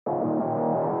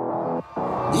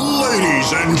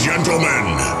Ladies and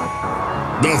gentlemen,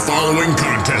 the following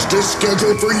contest is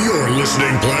scheduled for your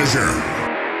listening pleasure.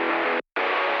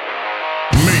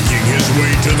 Making his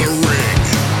way to the ring,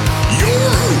 your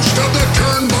host of the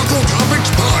Turnbuckle Topics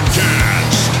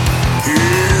Podcast,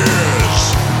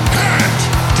 here's Pat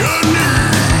Deneen.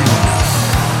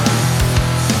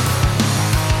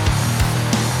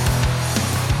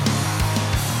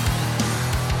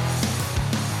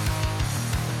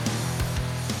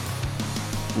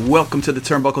 Welcome to the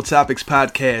Turnbuckle Topics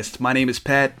Podcast. My name is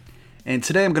Pat, and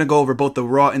today I'm going to go over both the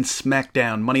Raw and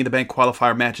SmackDown Money in the Bank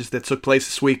qualifier matches that took place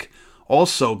this week.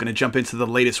 Also, going to jump into the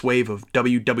latest wave of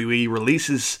WWE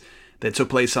releases that took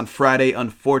place on Friday.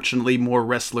 Unfortunately, more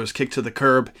wrestlers kicked to the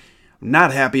curb. I'm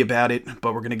not happy about it,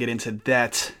 but we're going to get into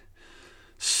that.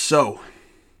 So,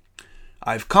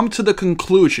 I've come to the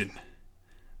conclusion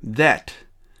that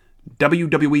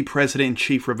WWE President and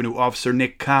Chief Revenue Officer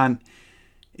Nick Khan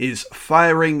is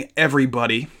firing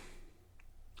everybody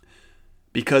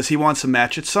because he wants a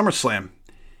match at SummerSlam.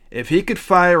 If he could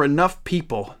fire enough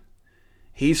people,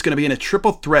 he's going to be in a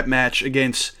triple threat match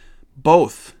against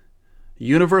both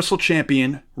Universal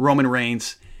Champion Roman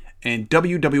Reigns and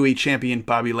WWE Champion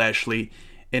Bobby Lashley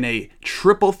in a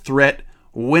triple threat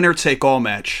winner-take-all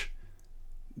match.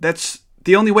 That's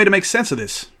the only way to make sense of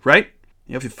this, right?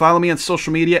 If you follow me on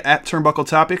social media at Turnbuckle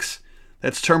Topics,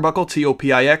 that's Turnbuckle,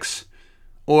 T-O-P-I-X.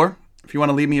 Or, if you want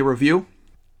to leave me a review,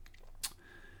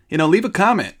 leave a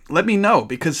comment. Let me know,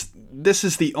 because this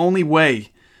is the only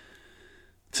way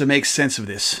to make sense of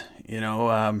this.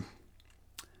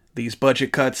 These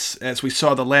budget cuts, as we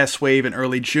saw the last wave in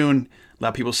early June, a lot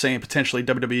of people saying potentially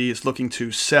WWE is looking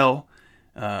to sell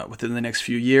within the next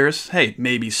few years. Hey,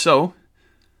 maybe so.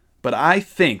 But I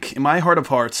think, in my heart of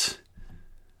hearts,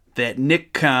 that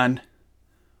Nick Khan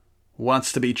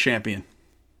wants to be champion.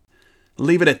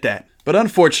 Leave it at that. But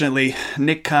unfortunately,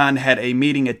 Nick Khan had a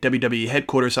meeting at WWE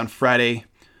headquarters on Friday,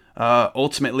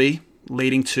 ultimately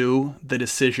leading to the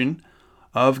decision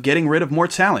of getting rid of more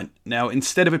talent. Now,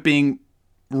 instead of it being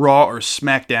Raw or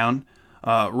SmackDown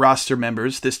roster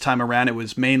members, this time around it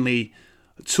was mainly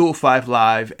 205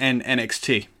 Live and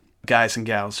NXT guys and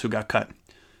gals who got cut.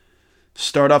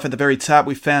 Start off at the very top,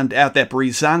 we found out that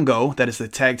Breezango, that is the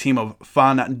tag team of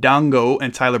Fandango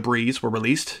and Tyler Breeze, were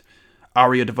released.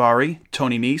 Aria Daivari,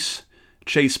 Tony Nese,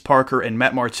 Chase Parker and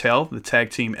Matt Martell, the tag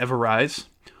team Everrise,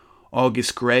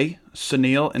 August Gray,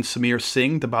 Sunil and Samir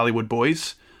Singh, the Bollywood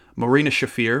Boys, Marina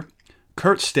Shafir,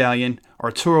 Kurt Stallion,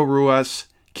 Arturo Ruas,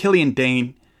 Killian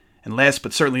Dane, and last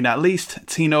but certainly not least,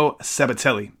 Tino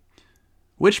Sabatelli.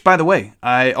 Which, by the way,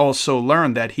 I also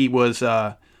learned that he was,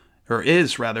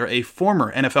 is a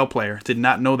former NFL player. Did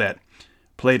not know that.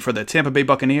 Played for the Tampa Bay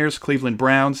Buccaneers, Cleveland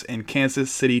Browns, and Kansas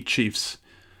City Chiefs.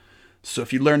 So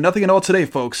if you learned nothing at all today,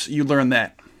 folks, you learned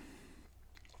that.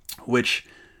 Which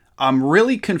I'm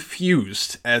really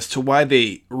confused as to why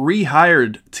they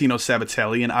rehired Tino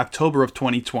Sabatelli in October of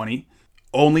 2020,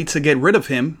 only to get rid of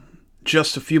him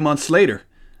just a few months later.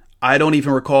 I don't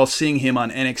even recall seeing him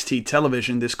on NXT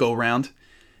television this go-round,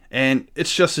 and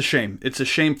it's just a shame. It's a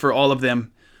shame for all of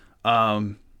them.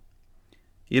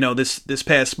 This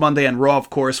past Monday on Raw, of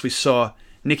course, we saw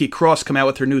Nikki Cross come out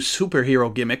with her new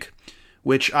superhero gimmick,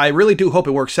 which I really do hope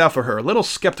it works out for her. A little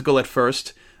skeptical at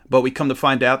first, but we come to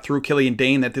find out through Killian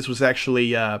Dane that this was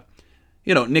actually,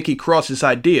 Nikki Cross's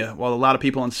idea. While a lot of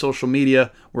people on social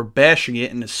media were bashing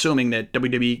it and assuming that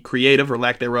WWE Creative, or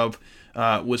lack thereof,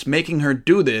 was making her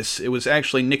do this, it was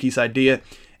actually Nikki's idea,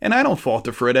 and I don't fault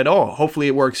her for it at all. Hopefully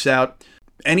it works out.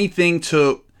 Anything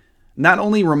to not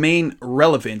only remain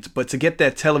relevant, but to get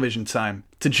that television time,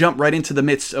 to jump right into the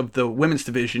midst of the women's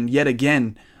division yet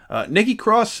again. Nikki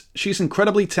Cross, she's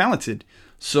incredibly talented.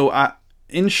 So,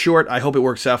 in short, I hope it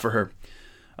works out for her.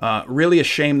 Really a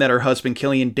shame that her husband,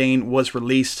 Killian Dane, was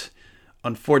released.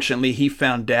 Unfortunately, he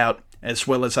found out, as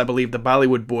well as I believe the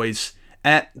Bollywood Boys,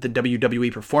 at the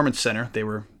WWE Performance Center. They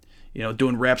were,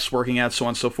 doing reps, working out, so on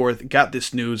and so forth. Got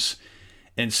this news,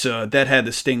 and so that had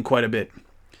to sting quite a bit.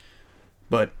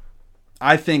 But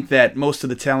I think that most of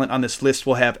the talent on this list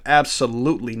will have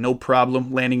absolutely no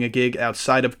problem landing a gig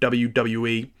outside of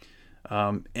WWE.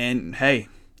 And hey,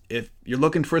 if you're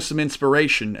looking for some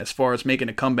inspiration as far as making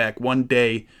a comeback one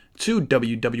day to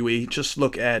WWE, just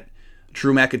look at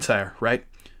Drew McIntyre, right?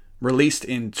 Released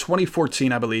in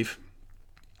 2014, I believe.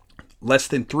 Less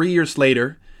than 3 years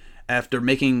later, after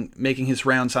making his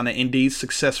rounds on the Indies,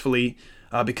 successfully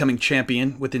becoming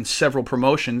champion within several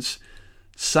promotions,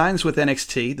 signs with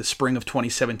NXT the spring of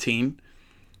 2017,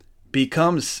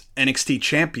 becomes NXT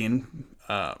champion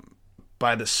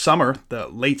by the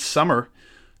late summer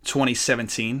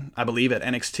 2017, I believe, at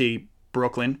NXT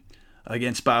Brooklyn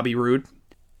against Bobby Roode.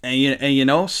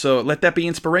 And so let that be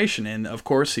inspiration. And of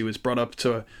course, he was brought up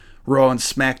to Raw and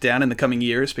SmackDown in the coming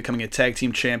years, becoming a tag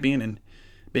team champion and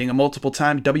being a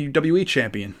multiple-time WWE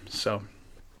champion. So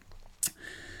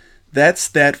that's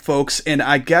that, folks. And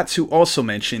I got to also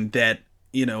mention that,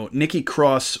 Nikki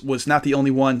Cross was not the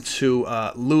only one to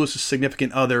lose a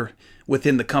significant other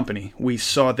within the company. We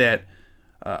saw that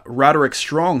Roderick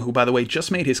Strong, who, by the way,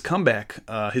 just made his comeback,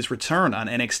 his return on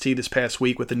NXT this past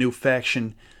week with the new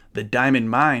faction, the Diamond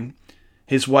Mine,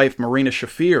 his wife, Marina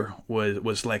Shafir,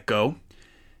 was let go.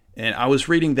 And I was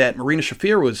reading that Marina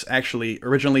Shafir was actually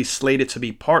originally slated to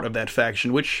be part of that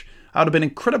faction, which I would have been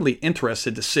incredibly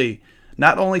interested to see,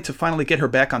 not only to finally get her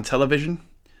back on television,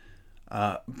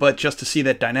 but just to see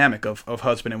that dynamic of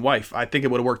husband and wife. I think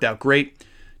it would have worked out great,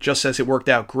 just as it worked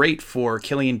out great for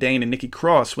Killian Dane and Nikki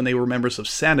Cross when they were members of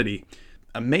Sanity.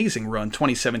 Amazing run,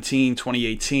 2017,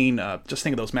 2018. Just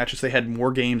think of those matches they had in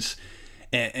War Games.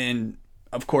 And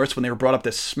of course, when they were brought up to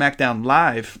SmackDown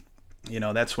Live,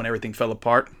 that's when everything fell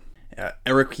apart.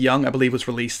 Eric Young, I believe, was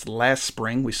released last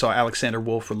spring. We saw Alexander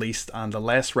Wolf released on the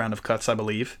last round of cuts, I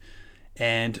believe.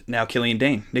 And now Killian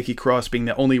Dane. Nikki Cross being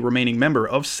the only remaining member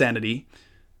of Sanity,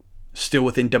 still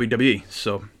within WWE.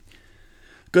 So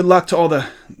good luck to all the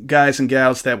guys and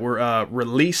gals that were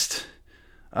released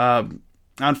on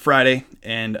Friday.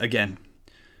 And again,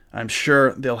 I'm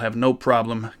sure they'll have no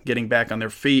problem getting back on their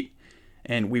feet,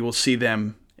 and we will see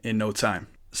them in no time.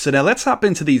 So now let's hop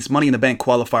into these Money in the Bank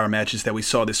qualifier matches that we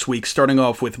saw this week, starting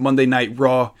off with Monday Night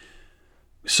Raw.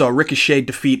 We saw Ricochet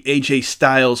defeat AJ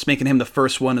Styles, making him the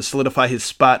first one to solidify his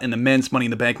spot in the men's Money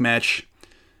in the Bank match.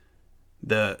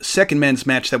 The second men's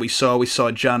match that we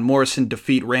saw John Morrison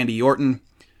defeat Randy Orton.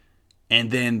 And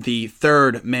then the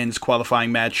third men's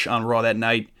qualifying match on Raw that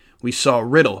night, we saw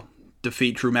Riddle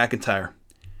defeat Drew McIntyre.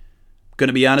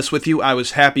 Gonna be honest with you, I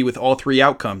was happy with all three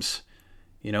outcomes.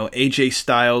 AJ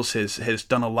Styles has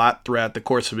done a lot throughout the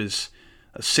course of his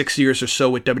 6 years or so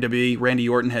with WWE. Randy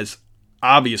Orton has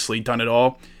obviously done it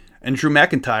all. And Drew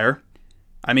McIntyre,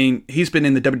 he's been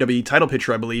in the WWE title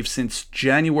picture, I believe, since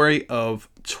January of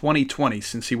 2020,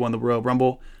 since he won the Royal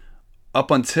Rumble, up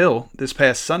until this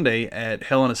past Sunday at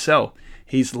Hell in a Cell.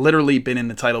 He's literally been in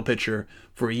the title picture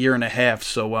for a year and a half.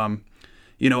 So,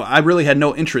 I really had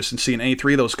no interest in seeing any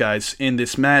three of those guys in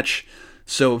this match.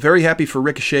 So very happy for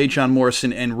Ricochet, John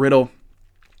Morrison, and Riddle.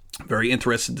 Very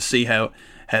interested to see how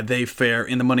they fare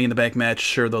in the Money in the Bank match.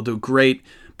 Sure, they'll do great.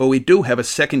 But we do have a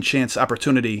second chance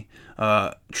opportunity,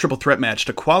 triple threat match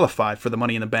to qualify for the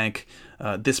Money in the Bank.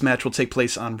 This match will take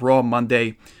place on Raw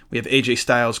Monday. We have AJ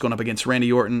Styles going up against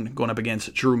Randy Orton, going up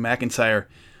against Drew McIntyre.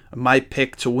 My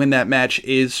pick to win that match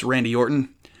is Randy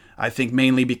Orton. I think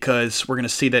mainly because we're going to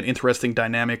see that interesting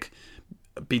dynamic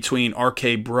between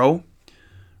RK Bro.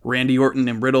 Randy Orton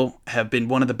and Riddle have been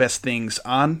one of the best things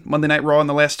on Monday Night Raw in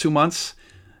the last 2 months,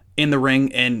 in the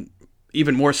ring, and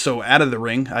even more so out of the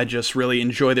ring. I just really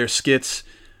enjoy their skits.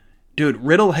 Dude,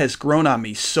 Riddle has grown on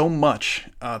me so much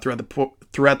throughout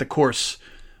the course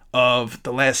of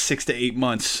the last 6 to 8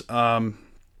 months.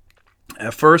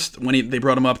 At first, when they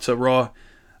brought him up to Raw,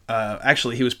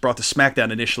 actually he was brought to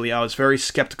SmackDown initially, I was very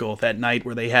skeptical that night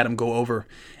where they had him go over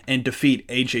and defeat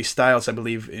AJ Styles, I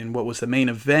believe, in what was the main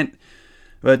event.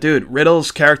 But dude,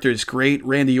 Riddle's character is great.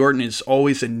 Randy Orton is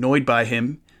always annoyed by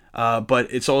him, but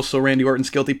it's also Randy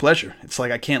Orton's guilty pleasure. It's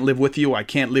like, I can't live with you, I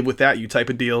can't live without you type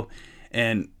of deal.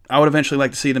 And I would eventually like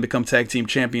to see them become tag team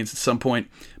champions at some point,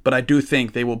 but I do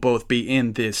think they will both be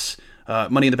in this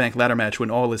Money in the Bank ladder match when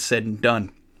all is said and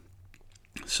done.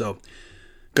 So,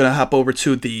 gonna hop over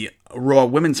to the Raw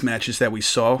women's matches that we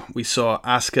saw. We saw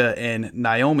Asuka and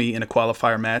Naomi in a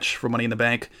qualifier match for Money in the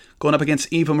Bank, going up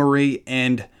against Eva Marie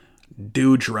and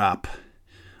Doudrop.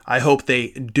 I hope they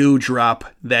do drop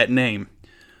that name.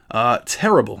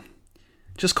 Terrible.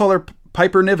 Just call her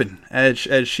Piper Niven, as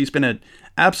she's been an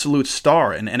absolute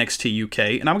star in NXT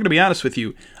UK. And I'm going to be honest with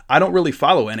you, I don't really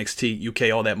follow NXT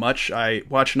UK all that much. I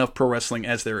watch enough pro wrestling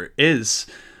as there is.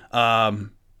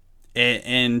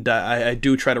 And I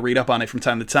do try to read up on it from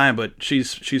time to time, but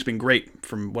she's been great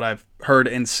from what I've heard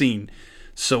and seen.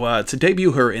 So to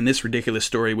debut her in this ridiculous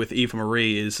story with Eva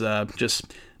Marie is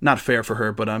just not fair for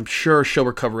her, but I'm sure she'll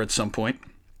recover at some point.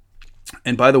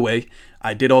 And by the way,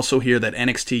 I did also hear that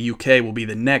NXT UK will be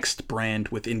the next brand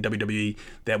within WWE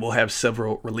that will have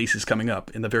several releases coming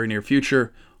up in the very near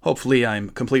future. Hopefully I'm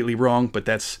completely wrong, but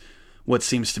that's what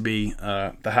seems to be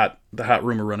the hot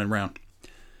rumor running around.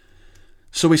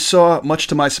 So we saw, much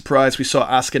to my surprise,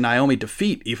 Asuka and Naomi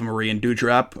defeat Eva Marie and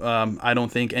Doudrop. I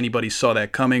don't think anybody saw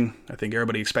that coming. I think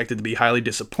everybody expected to be highly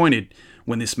disappointed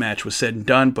when this match was said and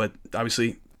done, but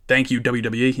obviously, thank you,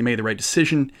 WWE. You made the right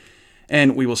decision.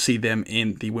 and we will see them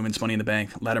in the Women's Money in the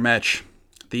Bank ladder match.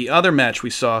 The other match we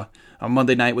saw on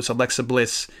Monday night was Alexa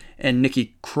Bliss and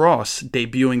Nikki Cross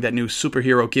debuting that new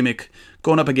superhero gimmick,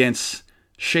 going up against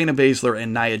Shayna Baszler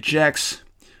and Nia Jax,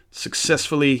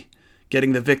 successfully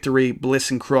getting the victory. Bliss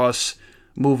and Cross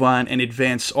move on and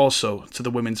advance also to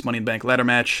the Women's Money in the Bank ladder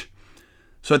match.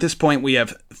 So at this point, we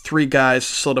have 3 guys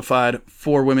solidified,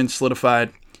 4 women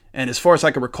solidified, and as far as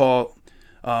I can recall,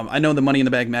 I know the Money in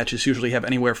the Bank matches usually have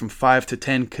anywhere from 5 to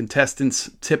 10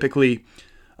 contestants. Typically,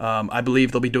 I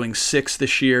believe they'll be doing 6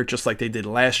 this year, just like they did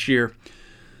last year.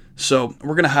 So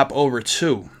we're going to hop over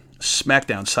to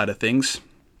SmackDown side of things,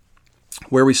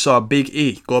 where we saw Big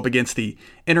E go up against the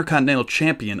Intercontinental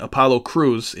Champion Apollo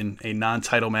Crews in a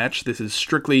non-title match. This is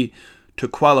strictly to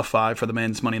qualify for the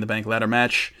Men's Money in the Bank ladder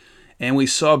match. And we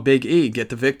saw Big E get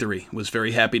the victory. Was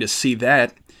very happy to see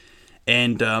that.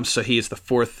 And so he is the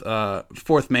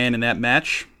fourth man in that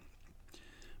match.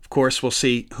 Of course, we'll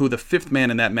see who the 5th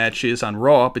man in that match is on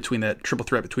Raw, between that triple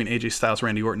threat between AJ Styles,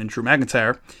 Randy Orton, and Drew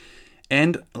McIntyre.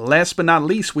 And last but not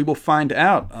least, we will find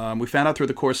out. We found out through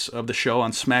the course of the show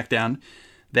on SmackDown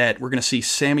that we're going to see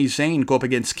Sami Zayn go up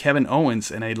against Kevin Owens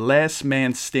in a last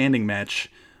man standing match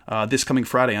this coming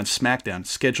Friday on SmackDown,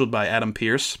 scheduled by Adam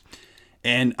Pearce.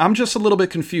 And I'm just a little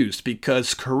bit confused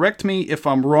because, correct me if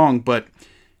I'm wrong, but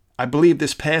I believe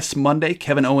this past Monday,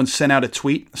 Kevin Owens sent out a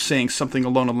tweet saying something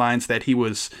along the lines that he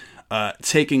was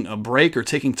taking a break or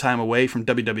taking time away from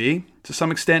WWE to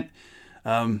some extent.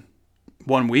 1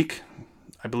 week.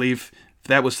 I believe if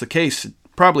that was the case, it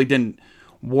probably didn't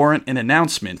warrant an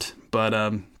announcement,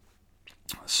 but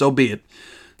so be it.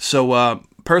 So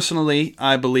personally,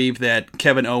 I believe that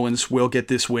Kevin Owens will get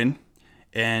this win.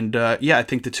 And I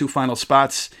think the 2 final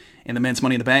spots in the Men's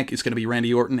Money in the Bank is going to be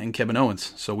Randy Orton and Kevin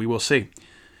Owens. So we will see.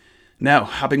 Now,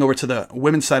 hopping over to the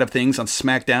women's side of things on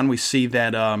SmackDown, we see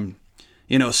that,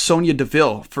 Sonya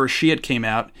Deville, first she had came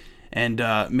out and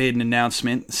made an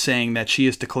announcement saying that she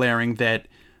is declaring that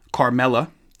Carmella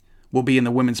will be in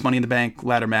the Women's Money in the Bank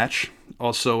ladder match.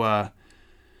 Also a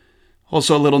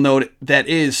little note, that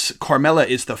is, Carmella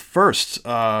is the first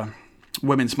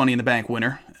Women's Money in the Bank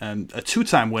winner, a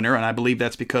 2-time winner, and I believe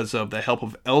that's because of the help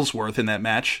of Ellsworth in that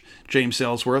match. James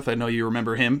Ellsworth, I know you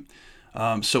remember him.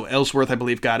 So Ellsworth, I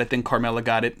believe, got it, then Carmella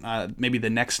got it, maybe the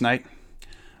next night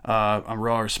on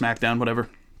Raw or SmackDown, whatever.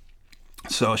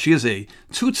 So she is a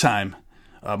 2-time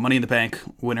Money in the Bank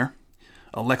winner.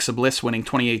 Alexa Bliss winning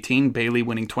 2018, Bayley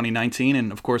winning 2019,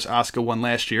 and of course Asuka won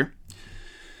last year.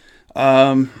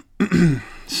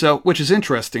 So, which is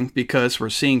interesting because we're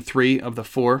seeing 3 of the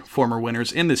 4 former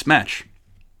winners in this match.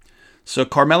 So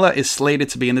Carmella is slated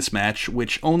to be in this match,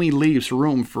 which only leaves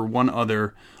room for one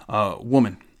other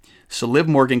woman. So Liv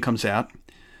Morgan comes out,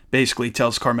 basically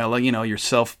tells Carmella, you're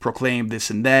self-proclaimed this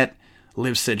and that.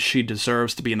 Liv said she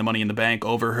deserves to be in the Money in the Bank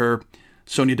over her.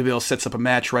 Sonya Deville sets up a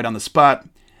match right on the spot.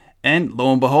 And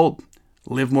lo and behold,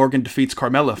 Liv Morgan defeats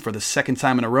Carmella for the 2nd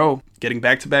time in a row, getting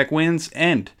back-to-back wins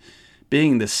and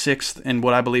being the 6th and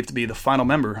what I believe to be the final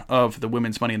member of the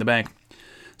Women's Money in the Bank.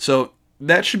 So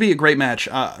that should be a great match.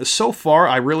 So far,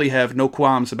 I really have no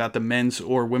qualms about the men's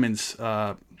or women's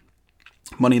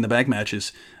Money in the Bank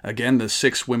matches. Again, the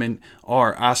 6 women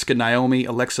are Asuka, Naomi,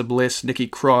 Alexa Bliss, Nikki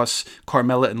Cross,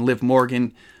 Carmella, and Liv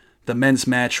Morgan. The men's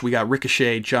match, we got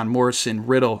Ricochet, John Morrison,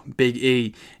 Riddle, Big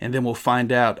E, and then we'll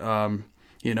find out,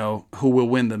 who will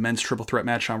win the men's triple threat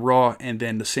match on Raw, and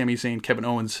then the Sami Zayn, Kevin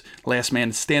Owens last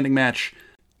man standing match.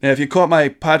 Now, if you caught my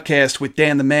podcast with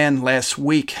Dan the Man last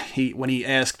week, when he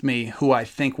asked me who I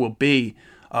think will be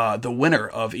the winner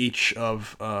of each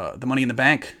of the Money in the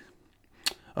Bank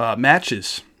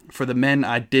matches, for the men,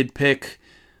 I did pick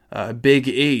Big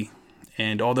E,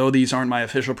 and although these aren't my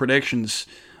official predictions,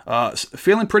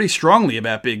 feeling pretty strongly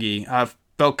about Big E. I've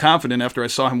felt confident after I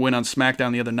saw him win on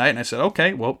SmackDown the other night, and I said,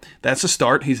 okay, well, that's a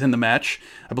start. He's in the match.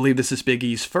 I believe this is Big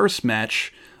E's first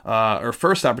match, or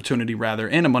first opportunity, rather,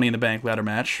 in a Money in the Bank ladder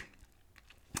match.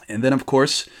 And then, of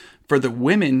course, for the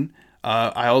women,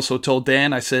 I also told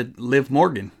Dan, I said, Liv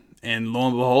Morgan. And lo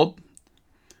and behold,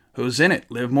 who's in it?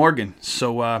 Liv Morgan.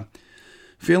 So,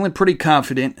 feeling pretty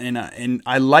confident, and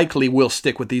I likely will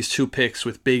stick with these 2 picks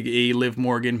with Big E, Liv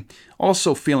Morgan.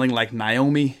 Also feeling like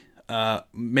Naomi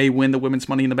may win the Women's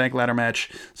Money in the Bank ladder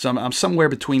match. So I'm somewhere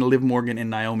between Liv Morgan and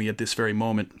Naomi at this very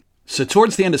moment. So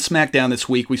towards the end of SmackDown this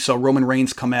week, we saw Roman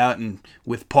Reigns come out and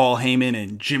with Paul Heyman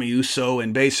and Jimmy Uso,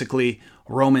 and basically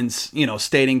Roman's,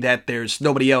 stating that there's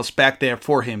nobody else back there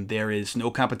for him. There is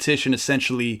no competition,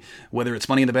 essentially, whether it's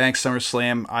Money in the Bank,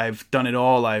 SummerSlam. I've done it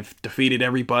all. I've defeated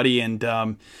everybody, and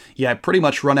I pretty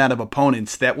much run out of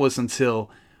opponents. That was until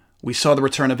we saw the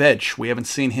return of Edge. We haven't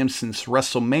seen him since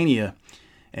WrestleMania.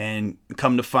 And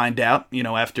come to find out,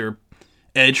 after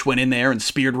Edge went in there and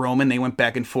speared Roman, they went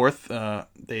back and forth.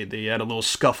 They had a little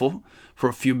scuffle for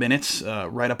a few minutes,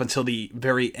 right up until the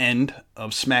very end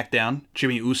of SmackDown.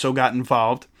 Jimmy Uso got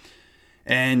involved.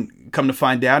 And come to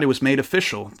find out, it was made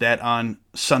official that on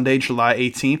Sunday, July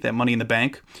 18th at Money in the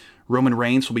Bank, Roman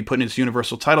Reigns will be putting his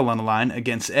Universal title on the line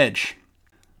against Edge.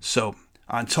 So,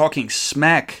 on Talking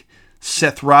Smack,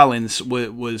 Seth Rollins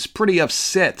was pretty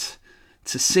upset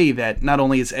to see that not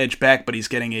only is Edge back, but he's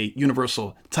getting a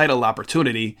Universal title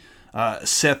opportunity.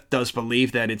 Seth does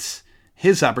believe that it's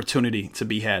his opportunity to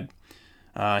be had.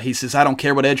 He says, I don't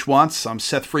care what Edge wants. I'm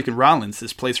Seth freaking Rollins.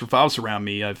 This place revolves around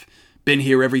me. I've been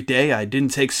here every day. I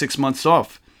didn't take 6 months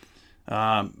off.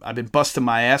 I've been busting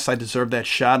my ass. I deserve that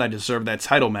shot. I deserve that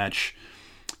title match.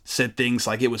 Said things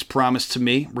like it was promised to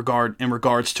me in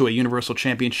regards to a Universal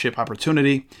Championship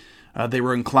opportunity. They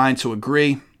were inclined to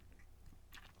agree.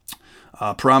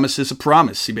 Promise is a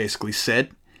promise, he basically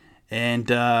said. And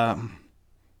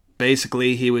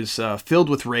basically he was filled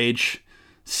with rage,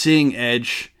 seeing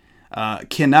Edge,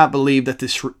 cannot believe that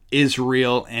this is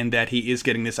real and that he is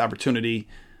getting this opportunity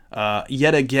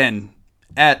yet again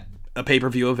at a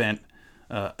pay-per-view event,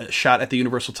 a shot at the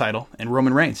Universal title, and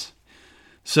Roman Reigns.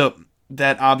 So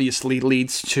that obviously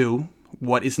leads to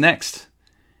what is next.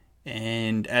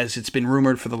 And as it's been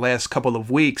rumored for the last couple of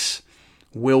weeks,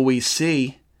 will we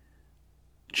see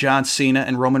John Cena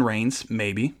and Roman Reigns?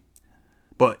 Maybe.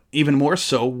 But even more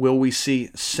so, will we see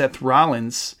Seth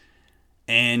Rollins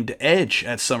and Edge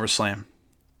at SummerSlam?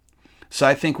 So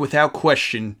I think without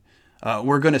question,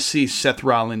 we're going to see Seth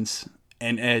Rollins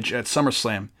and Edge at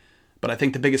SummerSlam. But I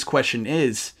think the biggest question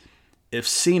is, if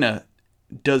Cena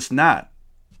does not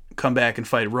come back and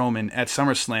fight Roman at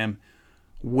SummerSlam,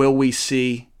 will we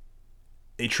see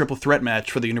a triple threat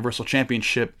match for the Universal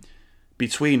Championship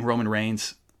between Roman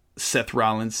Reigns, Seth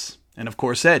Rollins, and of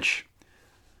course Edge?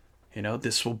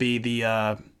 This will be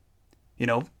the,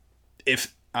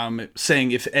 if I'm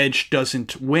saying if Edge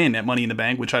doesn't win at Money in the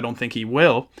Bank, which I don't think he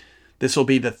will, this will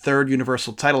be the third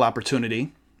Universal title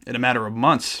opportunity in a matter of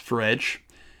months for Edge.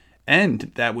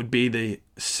 And that would be the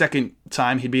second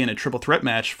time he'd be in a triple threat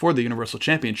match for the Universal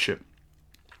Championship.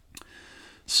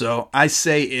 So I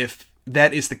say if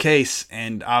that is the case,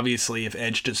 and obviously if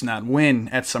Edge does not win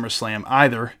at SummerSlam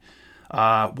either,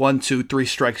 1, 2, 3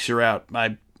 strikes, you're out.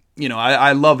 I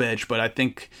love Edge, but I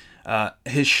think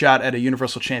his shot at a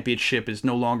Universal Championship is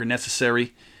no longer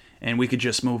necessary, and we could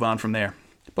just move on from there.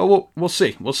 But we'll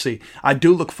see. We'll see. I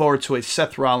do look forward to a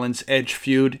Seth Rollins-Edge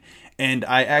feud, and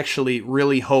I actually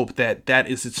really hope that that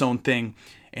is its own thing,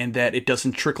 and that it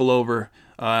doesn't trickle over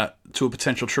to a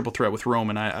potential triple threat with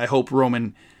Roman. I hope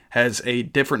Roman has a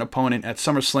different opponent at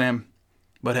SummerSlam,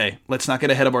 but hey, let's not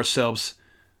get ahead of ourselves.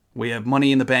 We have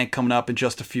Money in the Bank coming up in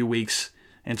just a few weeks,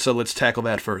 and so let's tackle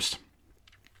that first.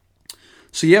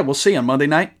 So yeah, we'll see on Monday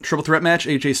night. Triple threat match,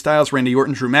 AJ Styles, Randy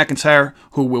Orton, Drew McIntyre.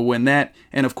 Who will win that?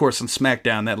 And of course on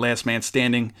SmackDown, that last man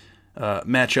standing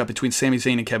matchup between Sami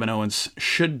Zayn and Kevin Owens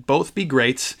should both be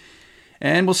great.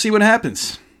 And we'll see what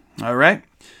happens. All right.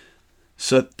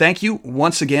 So thank you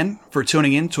once again for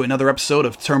tuning in to another episode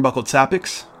of Turnbuckle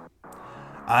Topics.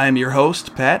 I am your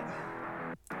host, Pat.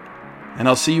 And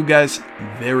I'll see you guys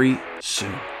very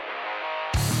soon.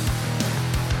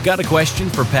 Got a question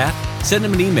for Pat? Send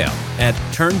him an email at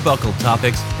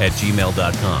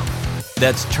turnbuckletopics@gmail.com.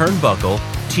 That's turnbuckle,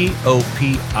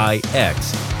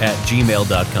 TOPIX,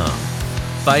 @gmail.com.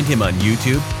 Find him on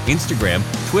YouTube, Instagram,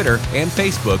 Twitter, and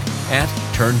Facebook at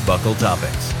Turnbuckle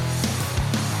Topics.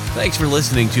 Thanks for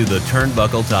listening to the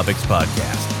Turnbuckle Topics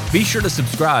podcast. Be sure to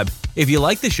subscribe. If you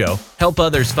like the show, help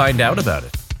others find out about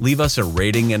it. Leave us a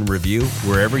rating and review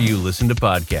wherever you listen to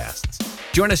podcasts.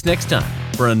 Join us next time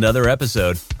for another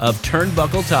episode of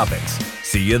Turnbuckle Topics.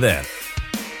 See you then.